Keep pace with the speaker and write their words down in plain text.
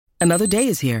Another day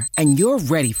is here, and you're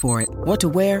ready for it. What to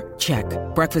wear? Check.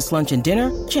 Breakfast, lunch, and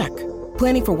dinner? Check.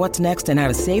 Planning for what's next and how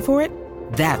to save for it?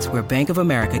 That's where Bank of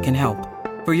America can help.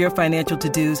 For your financial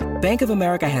to-dos, Bank of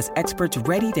America has experts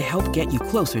ready to help get you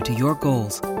closer to your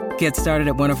goals. Get started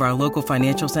at one of our local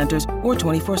financial centers or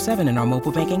 24/7 in our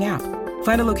mobile banking app.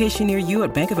 Find a location near you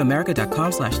at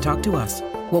bankofamerica.com/talktous.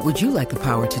 What would you like the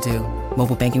power to do?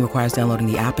 Mobile banking requires downloading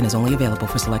the app and is only available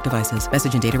for select devices.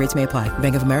 Message and data rates may apply.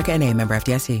 Bank of America N.A., member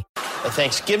FDIC.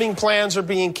 Thanksgiving plans are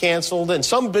being canceled, and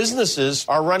some businesses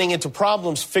are running into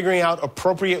problems figuring out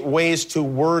appropriate ways to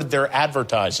word their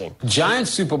advertising. Giant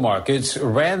supermarkets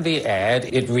ran the ad.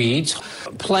 It reads,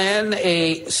 plan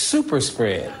a super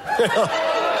spread.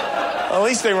 At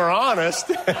least they were honest.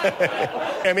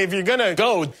 I mean, if you're going to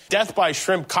go, death by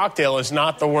shrimp cocktail is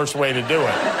not the worst way to do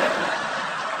it.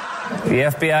 The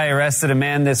FBI arrested a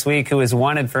man this week who is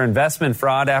wanted for investment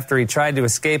fraud after he tried to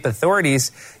escape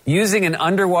authorities using an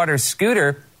underwater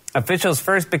scooter. Officials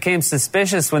first became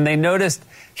suspicious when they noticed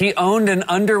he owned an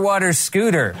underwater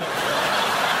scooter. From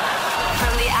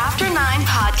the After 9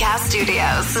 podcast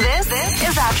studios, this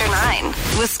is After 9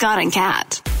 with Scott and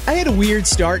Kat. I had a weird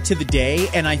start to the day,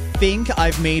 and I think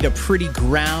I've made a pretty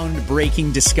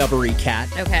groundbreaking discovery, Kat.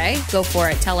 Okay, go for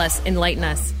it. Tell us. Enlighten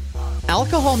us.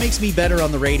 Alcohol makes me better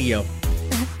on the radio.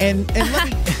 And let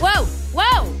me... Whoa.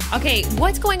 Okay,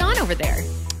 what's going on over there?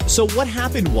 So what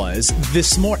happened was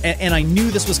this morning, and I knew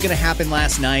this was going to happen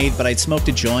last night, but I'd smoked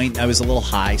a joint. I was a little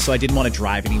high, so I didn't want to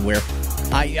drive anywhere.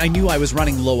 I knew I was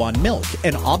running low on milk,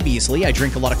 and obviously I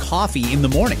drink a lot of coffee in the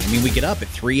morning. I mean, we get up at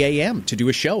 3 a.m. to do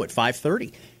a show at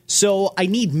 5:30. So I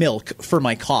need milk for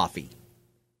my coffee.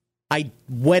 I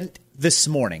went this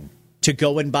morning to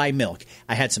go and buy milk.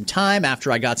 I had some time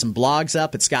after I got some blogs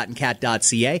up at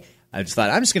scottandcat.ca. I just thought,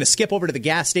 I'm just going to skip over to the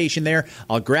gas station there.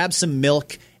 I'll grab some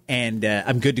milk, and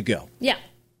I'm good to go. Yeah.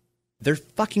 Their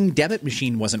fucking debit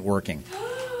machine wasn't working.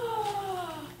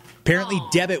 Apparently,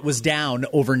 debit was down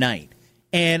overnight.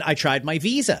 And I tried my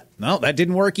Visa. No, that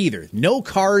didn't work either. No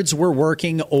cards were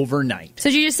working overnight.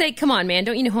 So did you just say, come on, man,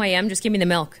 don't you know who I am? Just give me the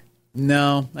milk.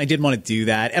 No, I didn't want to do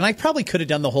that. And I probably could have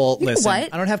done the whole, listen,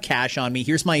 what? I don't have cash on me.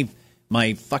 Here's my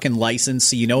fucking license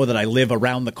so you know that I live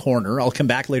around the corner. I'll come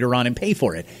back later on and pay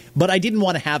for it. But I didn't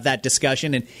want to have that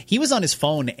discussion. And he was on his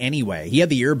phone anyway. He had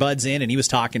the earbuds in and he was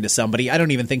talking to somebody. I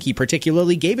don't even think he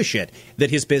particularly gave a shit that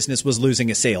his business was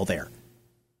losing a sale there.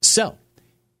 So,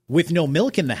 with no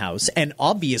milk in the house and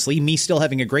obviously me still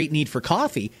having a great need for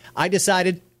coffee, I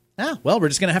decided, we're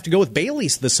just going to have to go with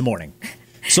Bailey's this morning.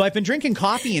 So I've been drinking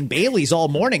coffee and Bailey's all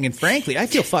morning, and frankly, I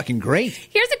feel fucking great.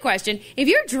 Here's a question. If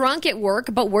you're drunk at work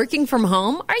but working from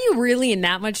home, are you really in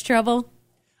that much trouble?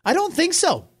 I don't think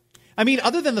so. I mean,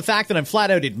 other than the fact that I'm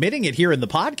flat out admitting it here in the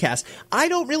podcast, I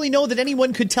don't really know that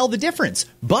anyone could tell the difference.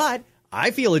 But I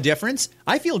feel a difference.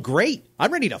 I feel great.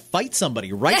 I'm ready to fight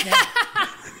somebody right now.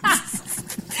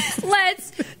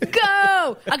 Let's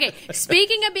go. Okay,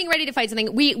 speaking of being ready to fight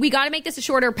something, we got to make this a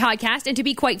shorter podcast. And to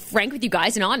be quite frank with you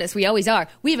guys and honest, we always are.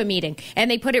 We have a meeting, and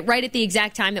they put it right at the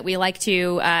exact time that we like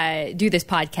to do this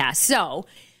podcast. So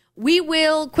we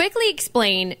will quickly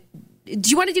explain. Do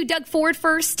you want to do Doug Ford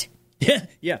first?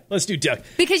 Yeah, let's do Doug.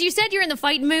 Because you said you're in the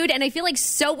fight mood, and I feel like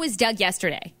so was Doug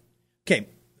yesterday. Okay.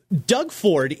 Doug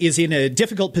Ford is in a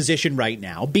difficult position right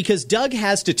now because Doug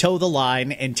has to toe the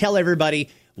line and tell everybody,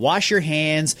 wash your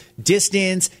hands,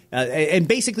 distance, and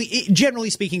basically, generally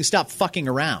speaking, stop fucking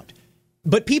around.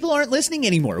 But people aren't listening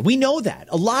anymore. We know that.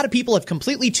 A lot of people have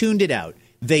completely tuned it out.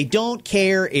 They don't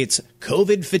care. It's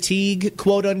COVID fatigue,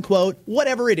 quote unquote,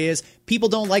 whatever it is. People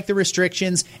don't like the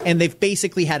restrictions, and they've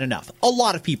basically had enough. A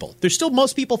lot of people. There's still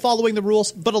most people following the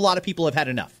rules, but a lot of people have had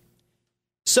enough.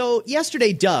 So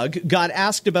yesterday, Doug got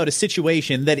asked about a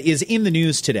situation that is in the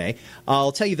news today.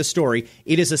 I'll tell you the story.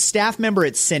 It is a staff member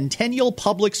at Centennial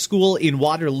Public School in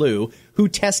Waterloo who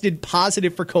tested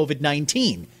positive for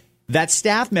COVID-19. That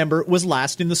staff member was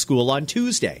last in the school on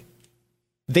Tuesday.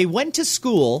 They went to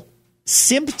school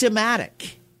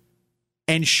symptomatic.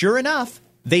 And sure enough,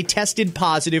 they tested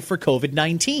positive for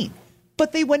COVID-19.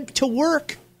 But they went to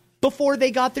work before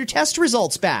they got their test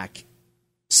results back.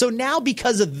 So now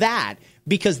because of that,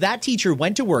 because that teacher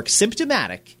went to work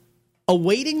symptomatic,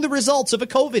 awaiting the results of a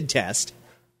COVID test,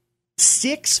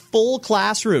 6 full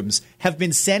classrooms have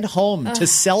been sent home to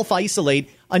self-isolate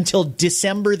until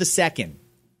December the 2nd.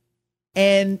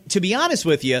 And to be honest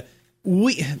with you,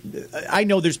 I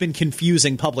know there's been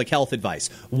confusing public health advice.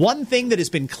 One thing that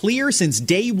has been clear since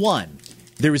day one,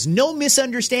 there is no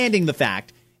misunderstanding the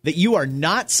fact that you are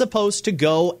not supposed to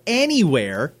go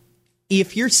anywhere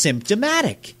if you're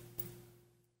symptomatic.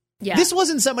 Yeah. This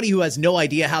wasn't somebody who has no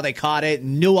idea how they caught it,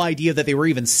 no idea that they were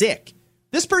even sick.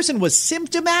 This person was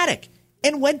symptomatic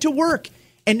and went to work.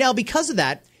 And now because of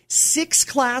that, 6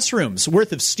 classrooms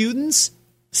worth of students,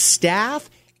 staff,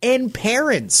 and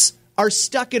parents are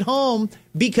stuck at home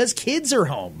because kids are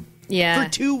home for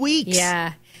 2 weeks.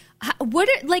 Yeah.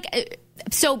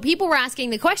 So people were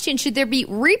asking the question, should there be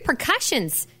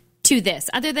repercussions to this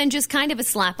other than just kind of a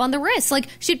slap on the wrist?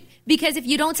 Because if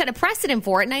you don't set a precedent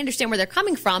for it, and I understand where they're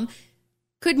coming from,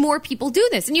 could more people do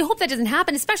this? And you hope that doesn't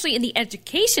happen, especially in the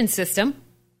education system,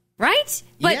 right?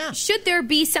 But should there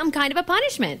be some kind of a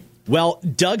punishment? Well,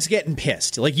 Doug's getting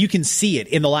pissed. Like, you can see it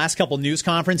in the last couple news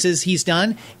conferences he's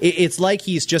done. It's like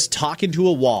he's just talking to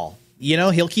a wall. You know,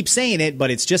 he'll keep saying it, but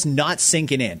it's just not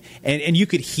sinking in. And you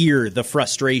could hear the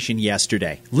frustration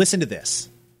yesterday. Listen to this.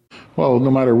 Well,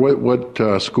 no matter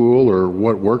what school or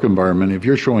what work environment, if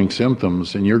you're showing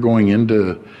symptoms and you're going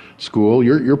into school,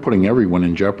 you're putting everyone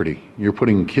in jeopardy. You're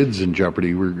putting kids in jeopardy.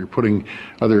 You're putting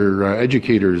other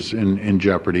educators in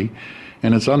jeopardy,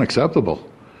 and it's unacceptable.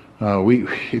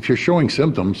 If you're showing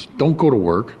symptoms, don't go to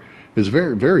work. It's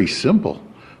very, very simple.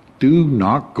 Do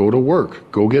not go to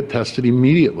work. Go get tested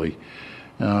immediately,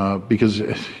 because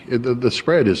the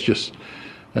spread is just.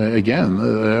 Again,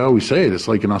 I always say it, it's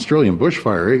like an Australian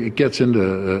bushfire. It gets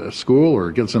into school or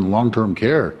it gets in long-term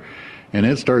care, and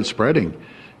it starts spreading.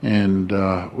 And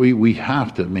we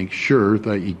have to make sure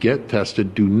that you get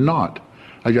tested. Do not.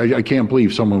 I can't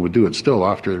believe someone would do it still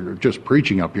after just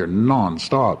preaching up here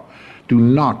nonstop. Do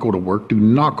not go to work. Do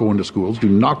not go into schools. Do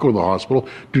not go to the hospital.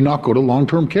 Do not go to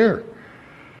long-term care.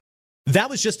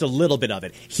 That was just a little bit of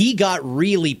it. He got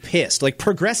really pissed, like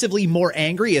progressively more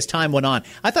angry as time went on.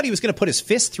 I thought he was going to put his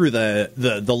fist through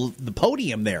the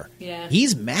podium there. Yeah.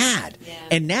 He's mad. Yeah.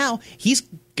 And now he's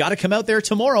got to come out there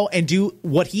tomorrow and do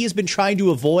what he has been trying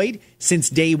to avoid since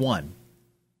day one.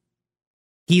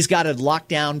 He's got to lock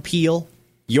down Peel,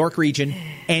 York Region,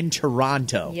 and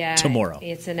Toronto tomorrow.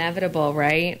 It's inevitable,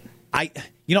 right? I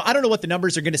don't know what the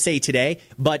numbers are going to say today,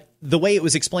 but the way it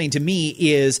was explained to me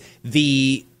is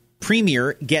the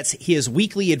Premier gets his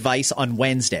weekly advice on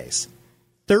Wednesdays.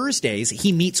 Thursdays,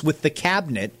 he meets with the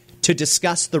cabinet to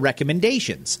discuss the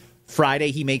recommendations. Friday,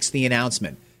 he makes the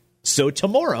announcement. So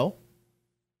tomorrow,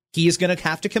 he is going to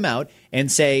have to come out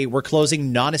and say, we're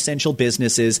closing non-essential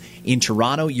businesses in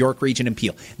Toronto, York Region, and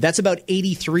Peel. That's about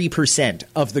 83%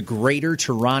 of the greater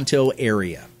Toronto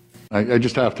area. I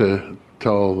just have to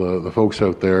tell the folks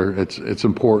out there, it's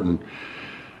important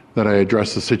that I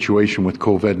address the situation with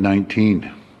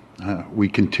COVID-19. We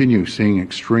continue seeing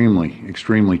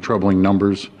extremely troubling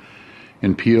numbers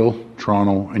in Peel,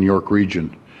 Toronto, and York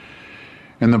Region.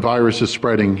 And the virus is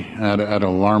spreading at an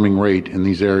alarming rate in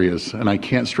these areas. And I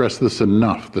can't stress this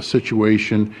enough. The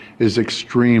situation is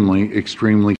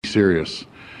extremely serious.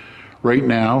 Right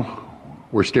now,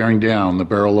 we're staring down the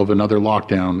barrel of another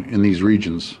lockdown in these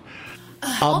regions.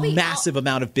 A massive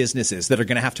amount of businesses that are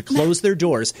going to have to close their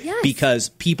doors because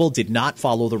people did not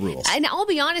follow the rules. And I'll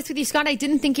be honest with you, Scott, I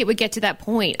didn't think it would get to that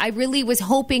point. I really was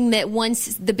hoping that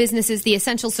once the businesses, the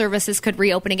essential services could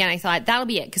reopen again, I thought that'll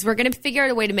be it, because we're going to figure out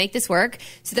a way to make this work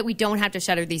so that we don't have to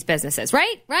shutter these businesses.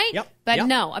 Right? Yep. But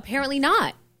no, apparently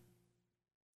not.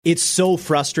 It's so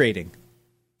frustrating.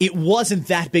 It wasn't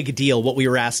that big a deal what we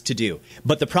were asked to do.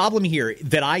 But the problem here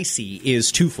that I see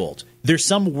is twofold. There's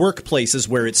some workplaces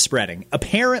where it's spreading.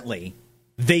 Apparently,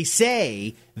 they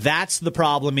say that's the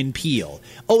problem in Peel.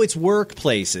 Oh, it's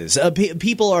workplaces.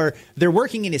 They're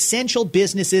working in essential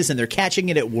businesses and they're catching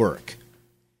it at work.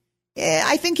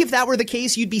 I think if that were the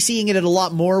case, you'd be seeing it at a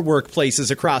lot more workplaces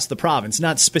across the province,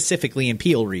 not specifically in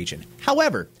Peel Region.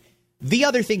 However, the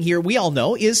other thing here we all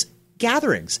know is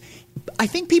gatherings. I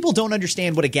think people don't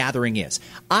understand what a gathering is.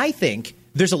 I think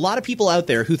there's a lot of people out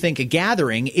there who think a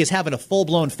gathering is having a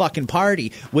full-blown fucking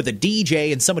party with a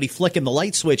DJ and somebody flicking the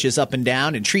light switches up and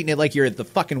down and treating it like you're at the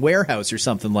fucking warehouse or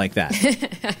something like that.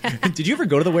 Did you ever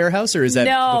go to the warehouse, or is that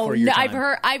before your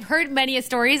time? I've heard many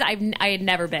stories. I had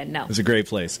never been, no. It was a great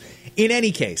place. In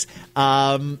any case,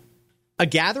 a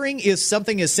gathering is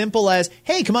something as simple as,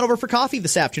 hey, come on over for coffee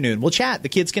this afternoon. We'll chat. The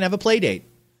kids can have a play date.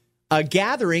 A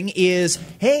gathering is,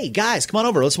 hey, guys, come on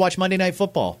over. Let's watch Monday Night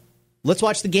Football. Let's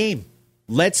watch the game.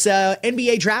 Let's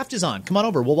NBA draft is on. Come on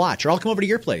over. We'll watch. Or I'll come over to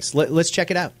your place. Let's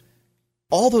check it out.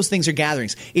 All those things are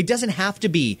gatherings. It doesn't have to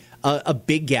be a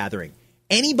big gathering.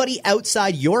 Anybody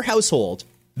outside your household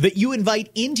that you invite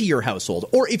into your household,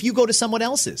 or if you go to someone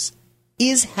else's,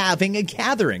 is having a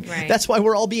gathering. Right. That's why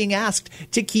we're all being asked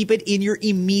to keep it in your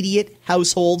immediate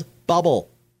household bubble.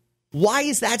 Why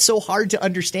is that so hard to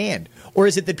understand? Or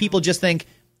is it that people just think,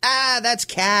 that's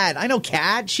Kat. I know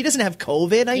Kat. She doesn't have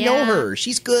COVID. I know her.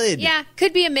 She's good. Yeah,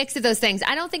 could be a mix of those things.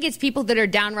 I don't think it's people that are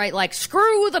downright like,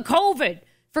 screw the COVID.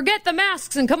 forget the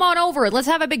masks and come on over. Let's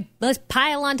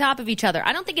pile on top of each other.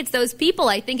 I don't think it's those people.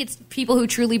 I think it's people who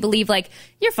truly believe, like,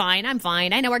 you're fine, I'm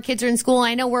fine. I know our kids are in school.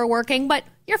 I know we're working, but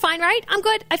you're fine, right? I'm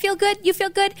good. I feel good. You feel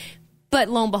good. But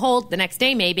lo and behold, the next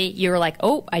day, maybe you're like,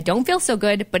 oh, I don't feel so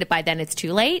good. But by then it's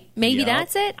too late. Maybe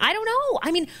that's it. I don't know.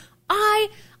 I mean,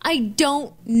 I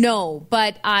don't know,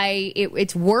 but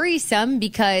it's worrisome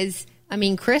because, I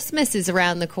mean, Christmas is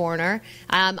around the corner.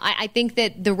 I think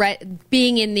that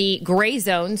being in the gray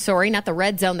zone, not the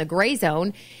red zone, the gray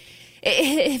zone,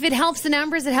 if it helps the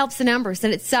numbers, it helps the numbers,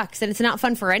 and it sucks, and it's not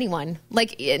fun for anyone.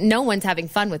 Like, no one's having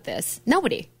fun with this.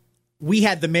 Nobody. We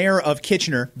had the mayor of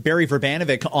Kitchener, Barry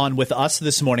Verbanovic, on with us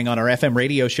this morning on our FM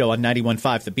radio show on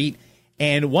 91.5 The Beat.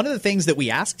 And one of the things that we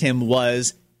asked him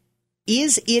was,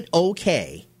 is it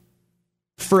okay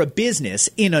for a business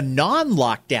in a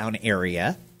non-lockdown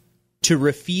area to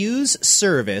refuse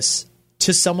service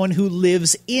to someone who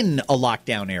lives in a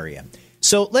lockdown area?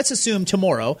 So let's assume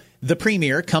tomorrow the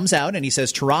premier comes out and he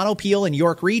says, Toronto, Peel, and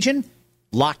York region,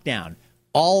 lockdown.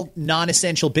 All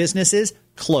non-essential businesses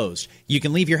closed. You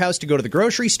can leave your house to go to the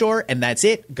grocery store, and that's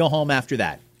it. Go home after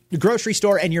that. The grocery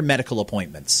store and your medical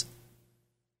appointments.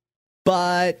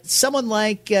 But someone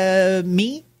like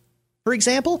me, for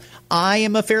example, I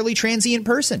am a fairly transient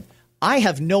person. I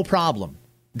have no problem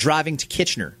driving to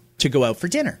Kitchener to go out for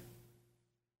dinner.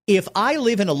 If I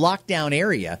live in a lockdown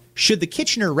area, should the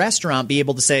Kitchener restaurant be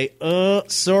able to say,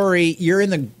 sorry, you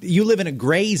live in a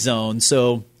gray zone,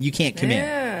 so you can't come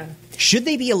in? Should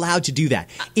they be allowed to do that?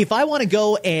 If I want to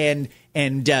go and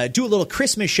do a little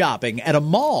Christmas shopping at a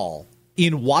mall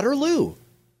in Waterloo,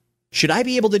 should I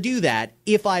be able to do that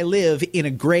if I live in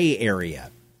a gray area?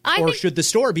 Or should the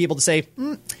store be able to say,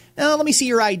 let me see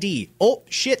your ID. Oh,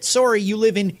 shit, sorry, you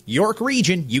live in York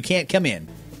region. You can't come in.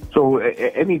 So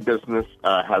any business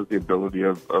has the ability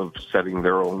of setting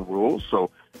their own rules. So,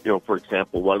 for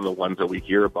example, one of the ones that we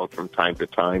hear about from time to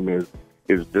time is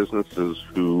businesses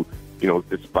who,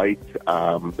 despite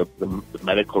the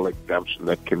medical exemption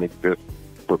that can exist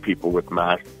for people with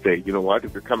masks, say, you know what,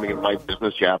 if you're coming in my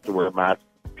business, you have to wear a mask,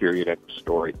 period, end of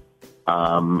story.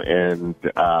 And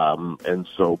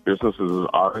so businesses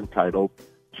are entitled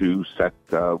to set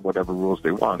whatever rules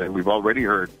they want. And we've already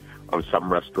heard of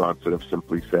some restaurants that have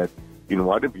simply said, you know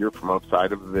what, if you're from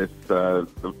outside of this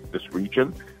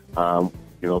region,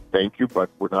 thank you, but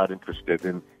we're not interested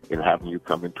in having you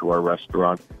come into our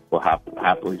restaurant. We'll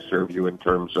happily serve you in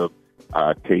terms of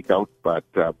takeout, but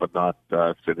not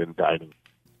sit-in dining.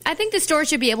 I think the store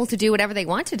should be able to do whatever they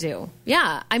want to do.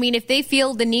 Yeah. I mean, if they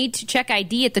feel the need to check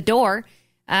ID at the door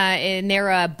and they're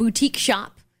a boutique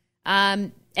shop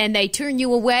and they turn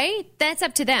you away, that's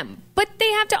up to them. But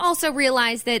they have to also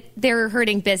realize that they're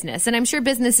hurting business. And I'm sure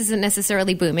business isn't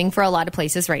necessarily booming for a lot of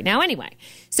places right now anyway.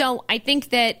 So I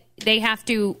think that they have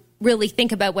to really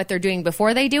think about what they're doing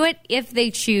before they do it, if they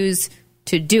choose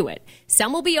to do it.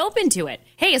 Some will be open to it.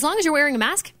 Hey, as long as you're wearing a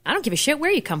mask, I don't give a shit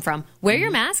where you come from. Wear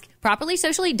your mask, properly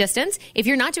socially distance. If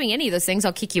you're not doing any of those things,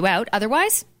 I'll kick you out.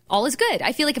 Otherwise, all is good.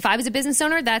 I feel like if I was a business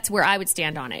owner, that's where I would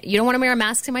stand on it. You don't want to wear a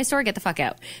mask in my store? Get the fuck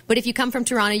out. But if you come from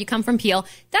Toronto, you come from Peel,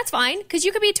 that's fine, because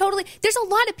you could be there's a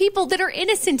lot of people that are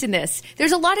innocent in this.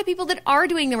 There's a lot of people that are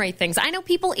doing the right things. I know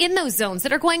people in those zones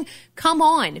that are going, come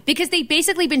on, because they've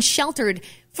basically been sheltered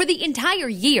for the entire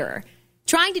year,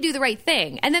 trying to do the right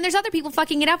thing. And then there's other people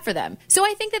fucking it up for them. So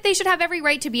I think that they should have every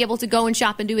right to be able to go and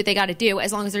shop and do what they got to do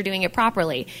as long as they're doing it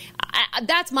properly.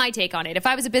 That's my take on it. If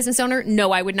I was a business owner,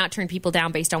 no, I would not turn people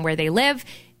down based on where they live.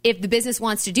 If the business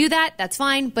wants to do that, that's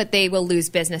fine, but they will lose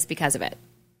business because of it.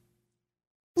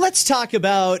 Let's talk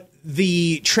about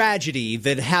the tragedy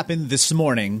that happened this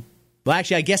morning. Well,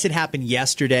 actually, I guess it happened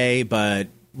yesterday, but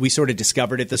we sort of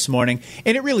discovered it this morning.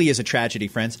 And it really is a tragedy,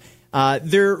 friends.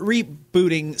 They're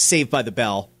rebooting Saved by the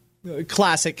Bell,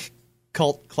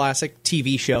 cult classic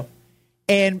TV show.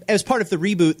 And as part of the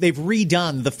reboot, they've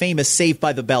redone the famous Saved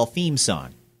by the Bell theme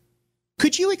song.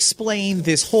 Could you explain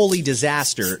this holy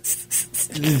disaster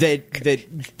that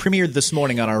premiered this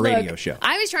morning on our radio show?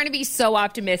 I was trying to be so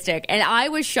optimistic, and I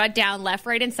was shut down left,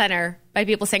 right, and center by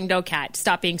people saying, no, Kat,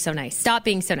 stop being so nice. Stop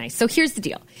being so nice. So here's the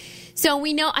deal. So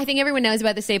I think everyone knows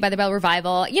about the Saved by the Bell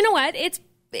revival. You know what? It's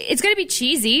going to be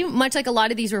cheesy, much like a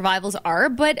lot of these revivals are,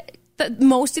 but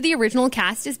most of the original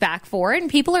cast is back for it,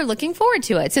 and people are looking forward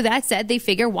to it. So that said, they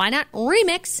figure, why not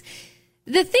remix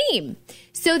the theme?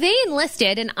 So they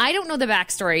enlisted, and I don't know the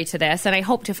backstory to this, and I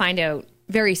hope to find out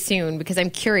very soon because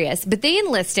I'm curious, but they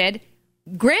enlisted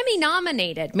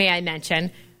Grammy-nominated, may I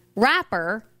mention,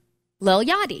 rapper Lil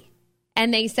Yachty.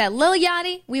 And they said, Lil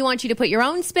Yachty, we want you to put your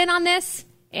own spin on this,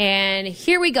 and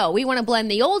here we go. We want to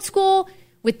blend the old school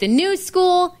with the new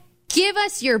school. Give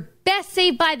us your best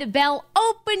Saved by the Bell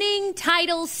opening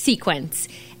title sequence.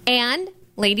 And,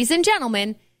 ladies and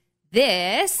gentlemen,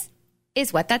 this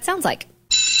is what that sounds like.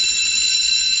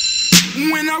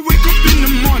 When I wake up in the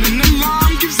morning, the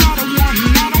alarm gives out a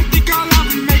warning. I don't think I'll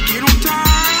ever make it on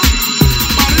time.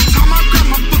 By the time I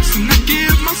grab my books and I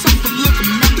give myself a look,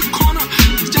 I'm at the corner,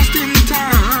 just in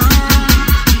time.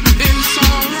 It's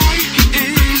alright,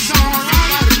 it's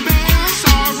alright, it's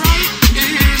alright,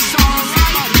 it's alright,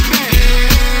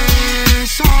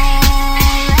 it's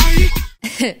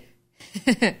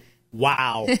alright.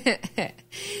 Wow.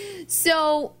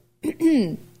 So,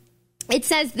 it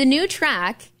says the new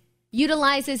track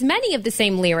utilizes many of the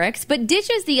same lyrics, but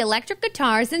ditches the electric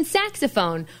guitars and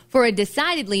saxophone for a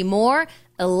decidedly more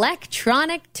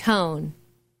electronic tone.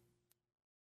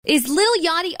 Is Lil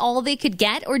Yachty all they could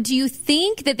get, or do you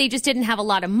think that they just didn't have a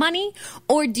lot of money,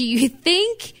 or do you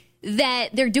think that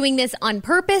they're doing this on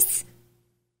purpose?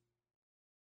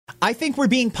 I think we're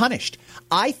being punished.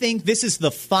 I think this is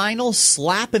the final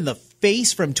slap in the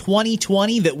face from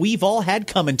 2020 that we've all had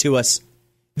coming to us.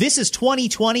 This is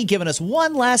 2020 giving us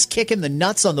one last kick in the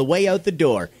nuts on the way out the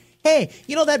door. Hey,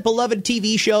 you know that beloved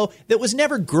TV show that was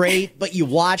never great, but you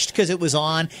watched because it was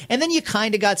on, and then you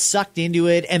kind of got sucked into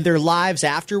it and their lives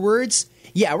afterwards?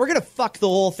 Yeah, we're going to fuck the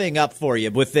whole thing up for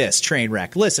you with this train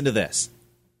wreck. Listen to this.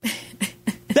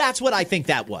 That's what I think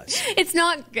that was. It's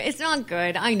not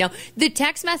good. I know. The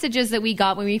text messages that we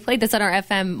got when we played this on our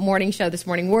FM morning show this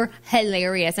morning were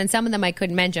hilarious, and some of them I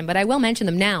couldn't mention, but I will mention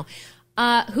them now.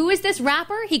 Who is this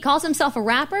rapper? He calls himself a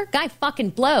rapper? Guy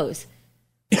fucking blows.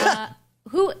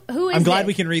 Who is I'm glad this?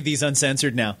 we can read these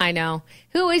uncensored now. I know.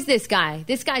 Who is this guy?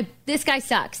 This guy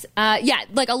sucks. Yeah,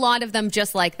 like a lot of them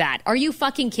just like that. Are you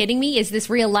fucking kidding me? Is this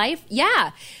real life?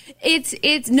 Yeah.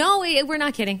 We're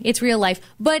not kidding. It's real life.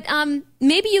 But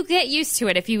maybe you get used to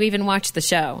it if you even watch the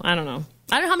show. I don't know.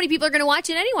 I don't know how many people are going to watch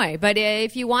it anyway, but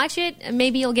if you watch it,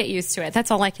 maybe you'll get used to it.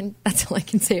 That's all I can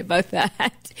say about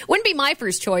that. Wouldn't be my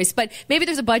first choice, but maybe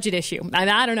there's a budget issue.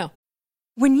 I don't know.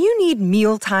 When you need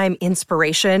mealtime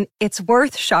inspiration, it's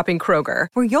worth shopping Kroger,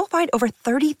 where you'll find over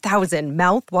 30,000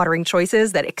 mouth-watering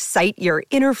choices that excite your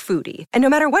inner foodie. And no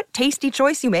matter what tasty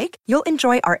choice you make, you'll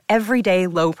enjoy our everyday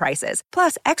low prices,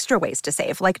 plus extra ways to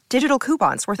save, like digital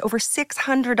coupons worth over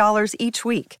 $600 each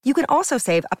week. You can also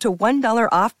save up to $1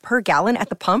 off per gallon at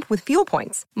the pump with fuel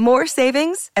points. More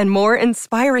savings and more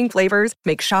inspiring flavors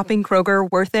make shopping Kroger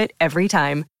worth it every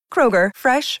time. Kroger,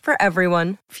 fresh for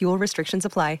everyone. Fuel restrictions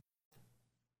apply.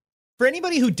 For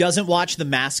anybody who doesn't watch The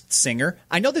Masked Singer,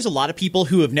 I know there's a lot of people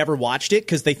who have never watched it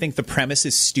because they think the premise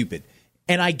is stupid.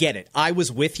 And I get it. I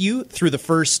was with you through the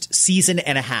first season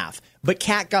and a half. But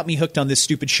Kat got me hooked on this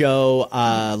stupid show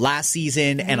last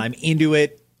season, and I'm into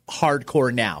it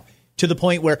hardcore now. To the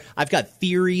point where I've got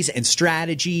theories and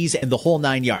strategies and the whole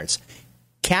 9 yards.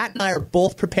 Kat and I are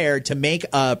both prepared to make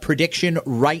a prediction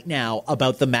right now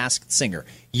about The Masked Singer.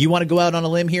 You want to go out on a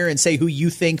limb here and say who you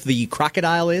think the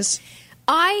crocodile is?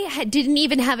 I didn't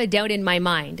even have a doubt in my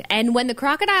mind. And when the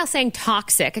crocodile sang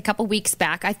Toxic a couple weeks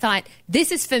back, I thought,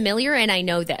 this is familiar and I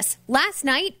know this. Last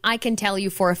night, I can tell you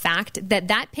for a fact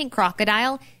that pink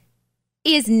crocodile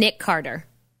is Nick Carter.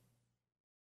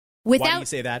 Why do you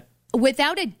say that?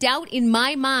 Without a doubt in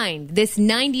my mind, this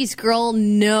 90s girl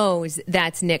knows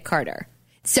that's Nick Carter.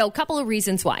 So a couple of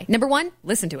reasons why. Number one,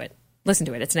 listen to it. Listen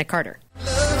to it. It's Nick Carter.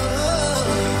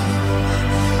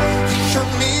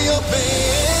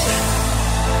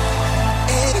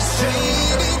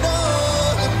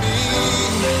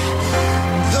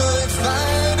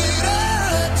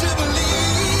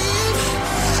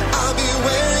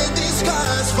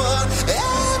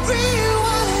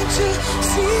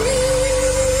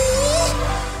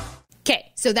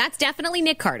 Okay, so that's definitely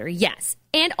Nick Carter, yes.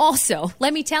 And also,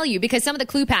 let me tell you, because some of the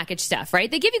clue package stuff, right?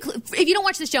 They give you, if you don't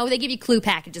watch the show, they give you clue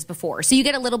packages before. So you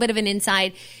get a little bit of an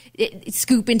inside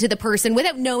scoop into the person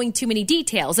without knowing too many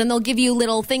details. And they'll give you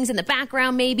little things in the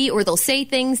background maybe, or they'll say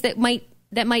things that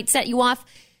might set you off.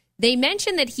 They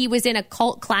mentioned that he was in a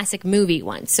cult classic movie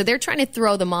once. So they're trying to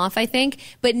throw them off, I think.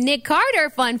 But Nick Carter,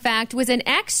 fun fact, was an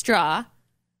extra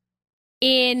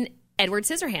in Edward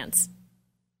Scissorhands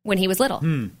when he was little.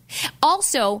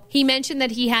 Also, he mentioned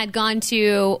that he had gone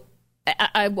to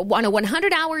on a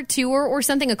 100-hour tour or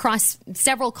something across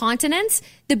several continents.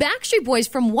 The Backstreet Boys,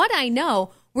 from what I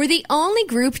know, were the only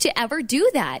group to ever do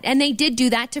that. And they did do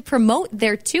that to promote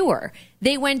their tour.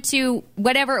 They went to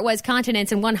whatever it was,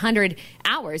 continents in 100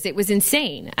 hours. It was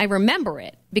insane. I remember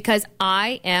it because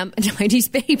I am a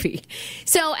 90s baby.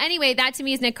 So anyway, that to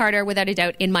me is Nick Carter without a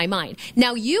doubt in my mind.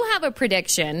 Now, you have a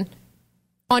prediction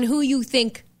on who you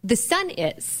think the Sun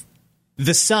is.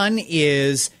 The Sun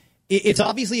is It's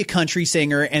obviously a country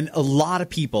singer, and a lot of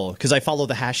people, because I follow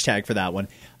the hashtag for that one,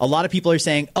 a lot of people are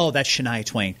saying, oh, that's Shania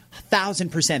Twain.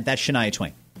 1,000% that's Shania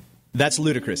Twain. That's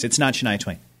ludicrous. It's not Shania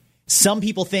Twain. Some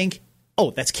people think,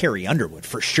 oh, that's Carrie Underwood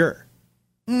for sure.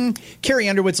 Carrie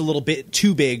Underwood's a little bit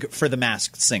too big for The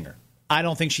Masked Singer. I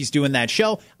don't think she's doing that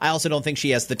show. I also don't think she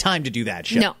has the time to do that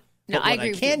show. No, but I what agree.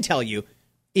 I can tell you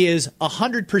is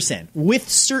 100% with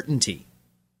certainty,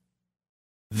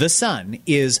 the son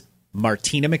is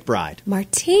Martina McBride.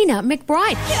 Martina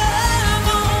McBride.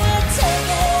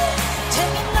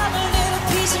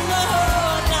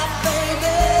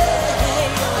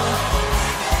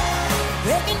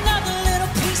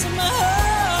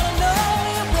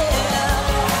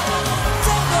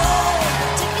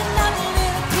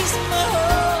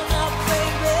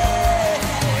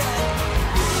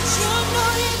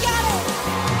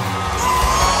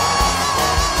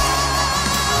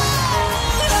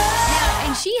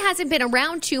 Hasn't been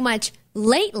around too much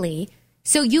lately,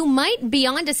 so you might be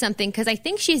onto something, because I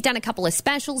think she's done a couple of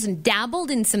specials and dabbled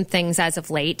in some things as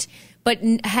of late, but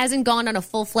hasn't gone on a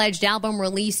full-fledged album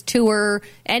release tour,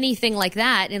 anything like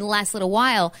that in the last little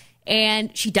while.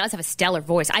 And she does have a stellar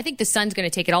voice. I think the Sun's going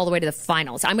to take it all the way to the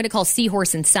finals. I'm going to call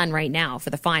Seahorse and Sun right now for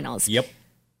the finals. Yep.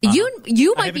 You might be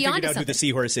onto something. I haven't figured out who the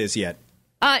Seahorse is yet.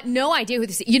 No idea who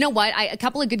this. You know what? A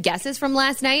couple of good guesses from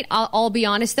last night. I'll be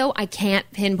honest though, I can't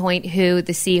pinpoint who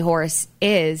the Seahorse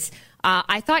is.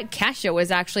 I thought Kesha was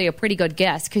actually a pretty good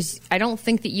guess, because I don't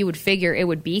think that you would figure it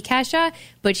would be Kesha,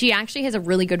 but she actually has a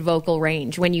really good vocal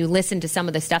range when you listen to some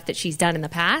of the stuff that she's done in the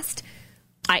past.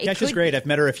 Kesha's great. I've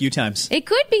met her a few times. It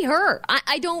could be her.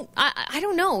 I don't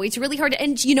know. It's really hard.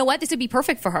 And you know what? This would be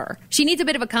perfect for her. She needs a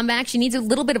bit of a comeback. She needs a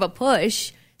little bit of a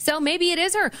push. So maybe it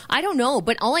is her. I don't know.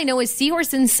 But all I know is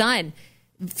Seahorse and Sun,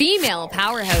 female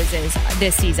powerhouses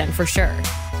this season for sure.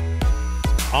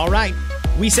 All right.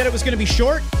 We said it was going to be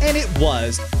short, and it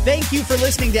was. Thank you for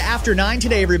listening to After 9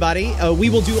 today, everybody. We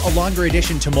will do a longer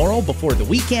edition tomorrow before the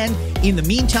weekend. In the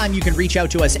meantime, you can reach out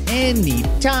to us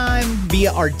anytime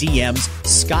via our DMs,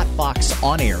 Scott Fox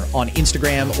On Air on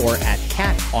Instagram, or at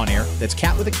Cat On Air. That's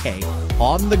Cat with a K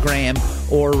on the gram.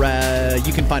 Or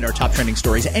you can find our top trending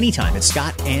stories anytime at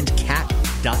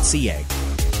scottandcat.ca.